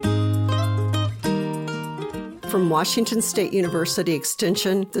from Washington State University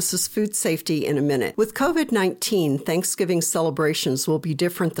Extension. This is Food Safety in a Minute. With COVID-19, Thanksgiving celebrations will be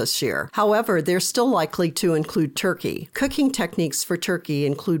different this year. However, they're still likely to include turkey. Cooking techniques for turkey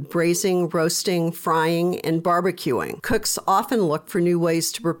include braising, roasting, frying, and barbecuing. Cooks often look for new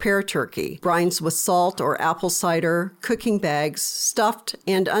ways to prepare turkey. Brines with salt or apple cider, cooking bags, stuffed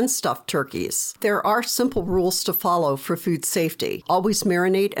and unstuffed turkeys. There are simple rules to follow for food safety. Always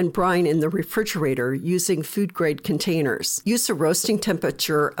marinate and brine in the refrigerator using food-grade containers. Use a roasting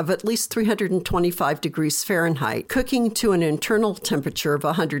temperature of at least 325 degrees Fahrenheit, cooking to an internal temperature of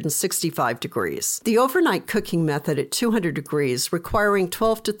 165 degrees. The overnight cooking method at 200 degrees, requiring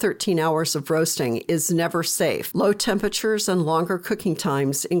 12 to 13 hours of roasting, is never safe. Low temperatures and longer cooking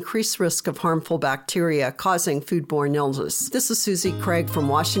times increase risk of harmful bacteria causing foodborne illness. This is Susie Craig from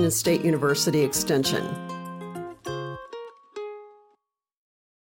Washington State University Extension.